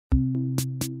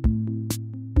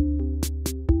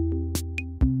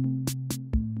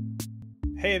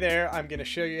Hey there, I'm going to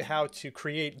show you how to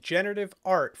create generative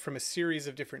art from a series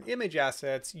of different image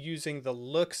assets using the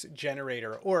looks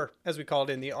generator, or as we call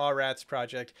it in the AWRATS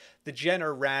project, the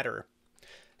Generator.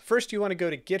 First, you want to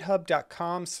go to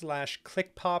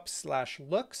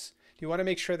github.com/clickpop/looks. You want to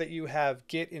make sure that you have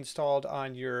Git installed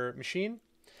on your machine.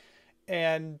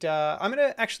 And I'm going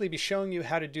to actually be showing you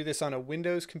how to do this on a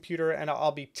Windows computer, and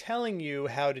I'll be telling you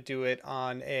how to do it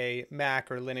on a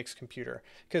Mac or Linux computer,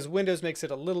 because Windows makes it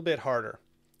a little bit harder.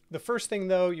 The first thing,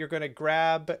 though, you're going to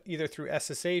grab either through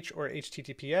SSH or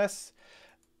HTTPS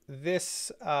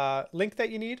this link that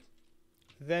you need.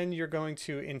 Then you're going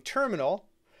to, in Terminal,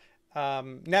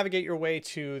 navigate your way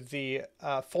to the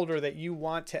folder that you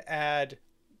want to add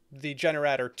the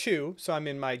generator to. So I'm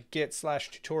in my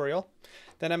git/tutorial.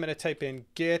 Then I'm going to type in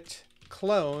git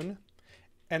clone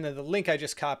and then the link I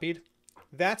just copied.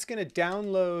 That's going to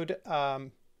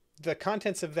download the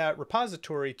contents of that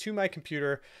repository to my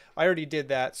computer. I already did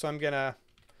that, so I'm going to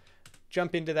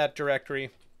jump into that directory.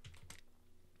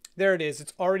 There it is.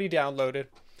 It's already downloaded.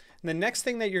 And the next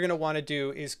thing that you're going to want to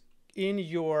do is in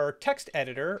your text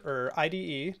editor or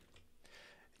IDE,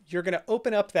 you're going to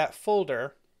open up that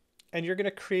folder and you're going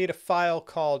to create a file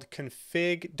called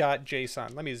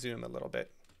config.json. Let me zoom a little bit.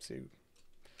 See,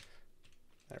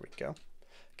 there we go.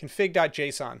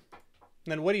 Config.json. And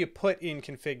then what do you put in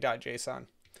config.json?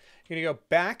 You're going to go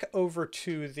back over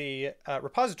to the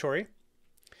repository.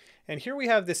 And here we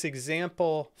have this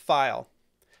example file.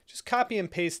 Just copy and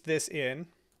paste this in.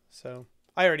 So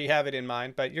I already have it in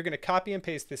mine, but you're going to copy and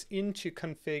paste this into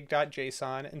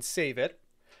config.json and save it.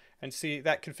 And see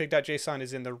that config.json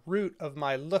is in the root of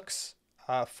my looks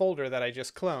folder that I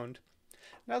just cloned.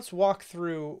 Now let's walk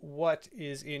through what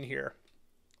is in here.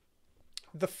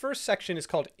 The first section is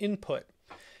called input.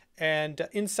 And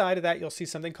inside of that, you'll see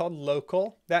something called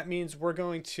local. That means we're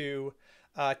going to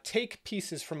take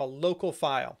pieces from a local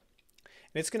file.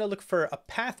 And it's going to look for a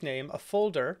path name, a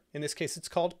folder. In this case, it's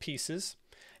called pieces.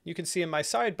 You can see in my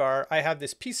sidebar, I have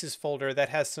this pieces folder that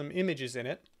has some images in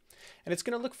it. And it's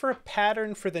going to look for a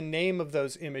pattern for the name of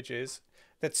those images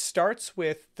that starts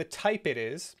with the type it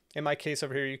is. In my case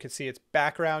over here, you can see it's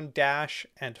background dash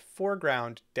and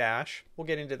foreground dash. We'll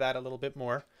get into that a little bit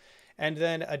more. And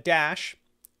then a dash,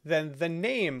 then the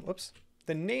name,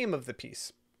 the name of the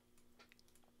piece,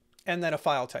 and then a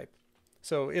file type.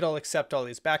 So it'll accept all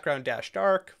these background dash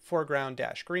dark, foreground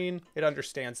dash green. It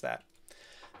understands that.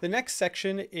 The next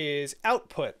section is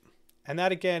output. And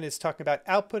that again is talking about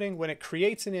outputting. When it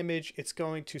creates an image, it's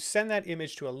going to send that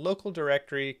image to a local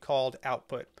directory called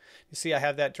output. You see I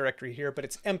have that directory here, but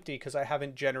it's empty because I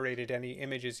haven't generated any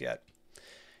images yet.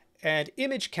 And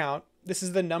image count, this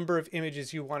is the number of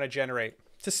images you want to generate.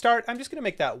 To start, I'm just going to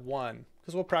make that 1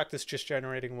 because we'll practice just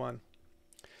generating 1.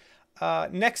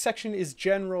 Next section is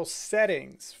general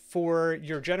settings for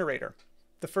your generator.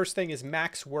 The first thing is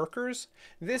max workers.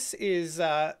 This is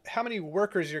how many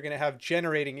workers you're going to have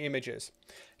generating images.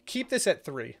 Keep this at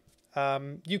 3.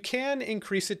 You can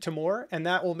increase it to more, and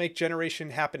that will make generation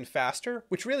happen faster,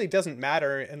 which really doesn't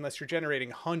matter unless you're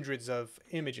generating hundreds of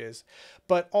images.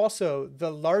 But also, the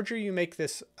larger you make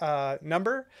this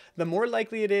number, the more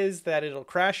likely it is that it'll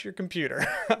crash your computer.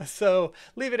 So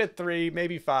leave it at 3,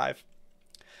 maybe 5.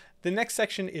 The next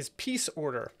section is piece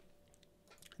order.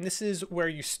 And this is where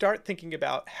you start thinking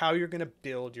about how you're going to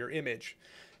build your image.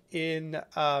 In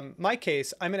my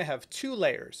case, I'm going to have 2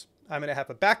 layers. I'm going to have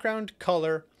a background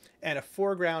color and a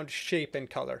foreground shape and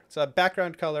color. So a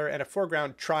background color and a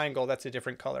foreground triangle, that's a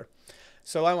different color.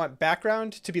 So I want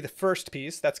background to be the first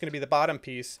piece. That's going to be the bottom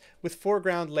piece with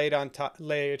foreground laid on top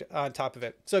of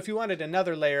it. So if you wanted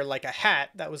another layer like a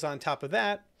hat that was on top of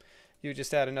that, you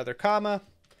just add another comma,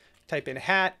 type in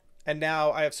hat, and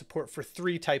now I have support for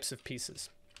 3 types of pieces.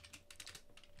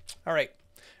 All right,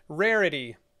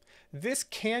 rarity. This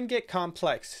can get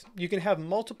complex. You can have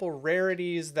multiple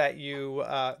rarities that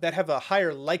that have a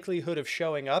higher likelihood of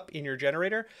showing up in your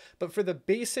generator. But for the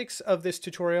basics of this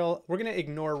tutorial, we're going to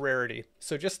ignore rarity.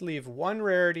 So just leave 1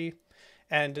 rarity,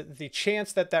 and the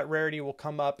chance that that rarity will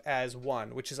come up as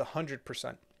 1, which is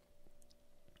 100%.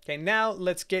 Okay, now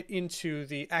let's get into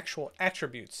the actual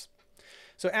attributes.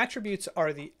 So attributes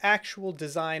are the actual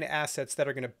design assets that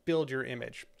are going to build your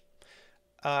image.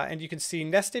 And you can see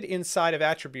nested inside of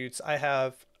attributes, I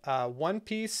have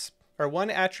one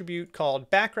attribute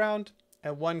called background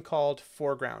and one called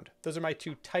foreground. Those are my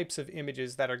 2 types of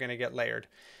images that are going to get layered.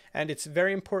 And it's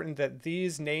very important that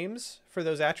these names for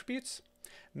those attributes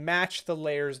match the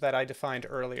layers that I defined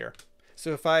earlier.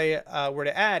 So if I were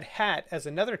to add hat as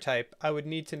another type, I would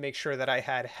need to make sure that I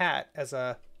had hat as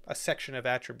a section of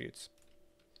attributes.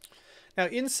 Now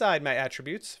inside my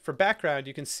attributes, for background,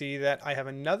 you can see that I have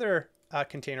another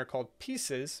container called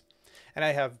pieces, and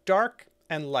I have dark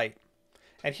and light.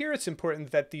 And here it's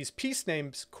important that these piece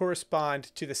names correspond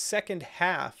to the second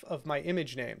half of my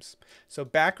image names. So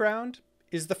background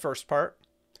is the first part,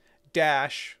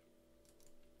 dash,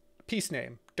 piece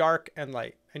name, dark and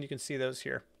light. And you can see those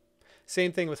here.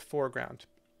 Same thing with foreground.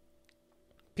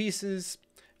 Pieces,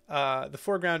 the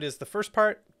foreground is the first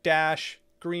part, dash,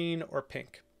 green or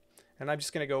pink. And I'm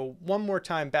just going to go one more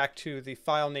time back to the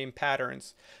file name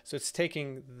patterns. So it's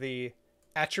taking the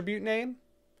attribute name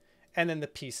and then the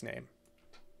piece name,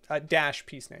 dash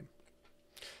piece name.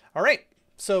 All right,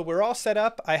 so we're all set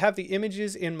up. I have the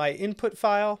images in my input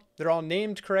file. They're all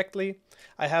named correctly.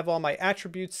 I have all my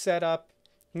attributes set up.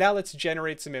 Now let's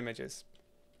generate some images.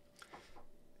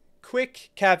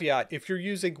 Quick caveat, if you're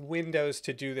using Windows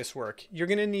to do this work, you're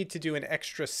going to need to do an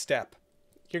extra step.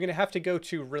 You're going to have to go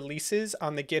to releases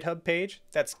on the GitHub page.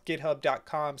 That's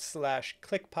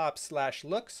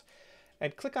github.com/clickpop/looks,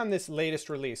 and click on this latest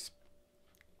release.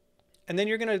 And then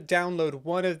you're going to download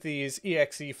one of these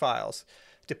exe files,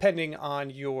 depending on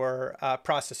your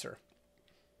processor.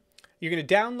 You're going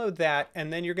to download that,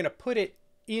 and then you're going to put it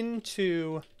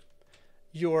into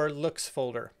your looks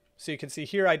folder. So you can see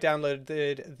here I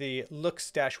downloaded the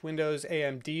looks-windows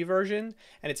AMD version,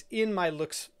 and it's in my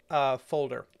looks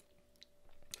folder.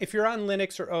 If you're on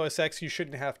Linux or OS X, you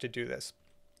shouldn't have to do this.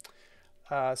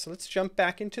 So let's jump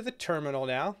back into the terminal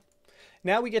now.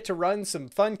 Now we get to run some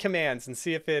fun commands and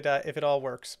see if it all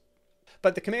works.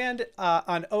 But the command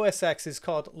on OS X is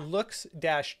called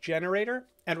looks-generator,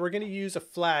 and we're going to use a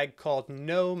flag called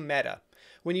no meta.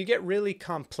 When you get really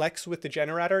complex with the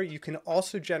generator, you can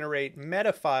also generate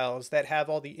meta files that have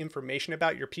all the information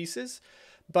about your pieces.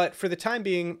 But for the time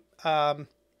being, I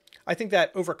think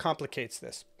that overcomplicates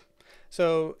this.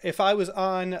 So if I was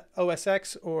on OS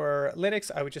X or Linux,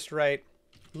 I would just write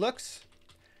looks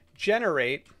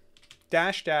generate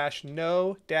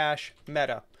 --no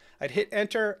 -meta. I'd hit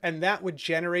enter, and that would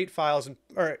generate files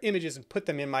or images and put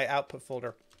them in my output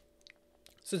folder.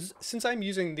 So since I'm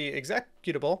using the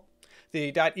executable,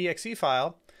 the .exe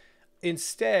file,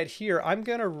 instead here I'm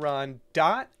going to run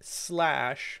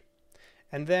 //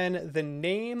 and then the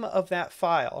name of that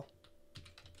file,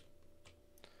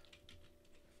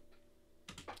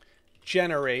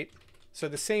 generate. So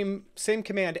the same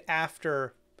command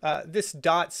after this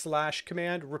 //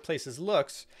 command replaces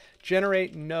looks,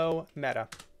 generate no meta.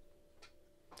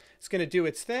 It's going to do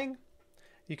its thing.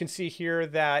 You can see here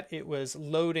that it was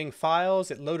loading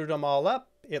files. It loaded them all up.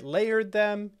 It layered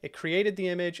them. It created the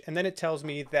image. And then it tells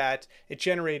me that it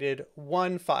generated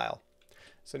one file.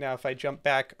 So now if I jump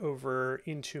back over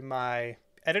into my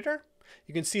editor,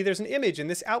 you can see there's an image in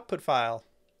this output file.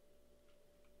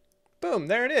 Boom,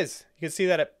 there it is. You can see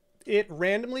that it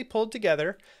randomly pulled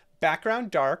together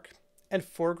background dark and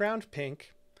foreground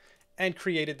pink and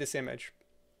created this image.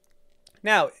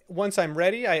 Now, once I'm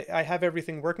ready, I have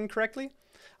everything working correctly.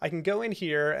 I can go in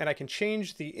here and I can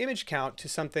change the image count to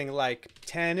something like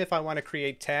 10 if I want to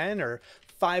create 10, or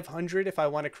 500 if I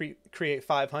want to create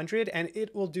 500, and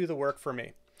it will do the work for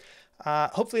me.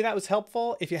 Hopefully that was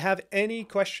helpful. If you have any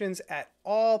questions at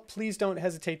all, please don't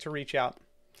hesitate to reach out.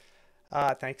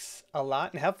 Thanks a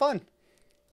lot and have fun.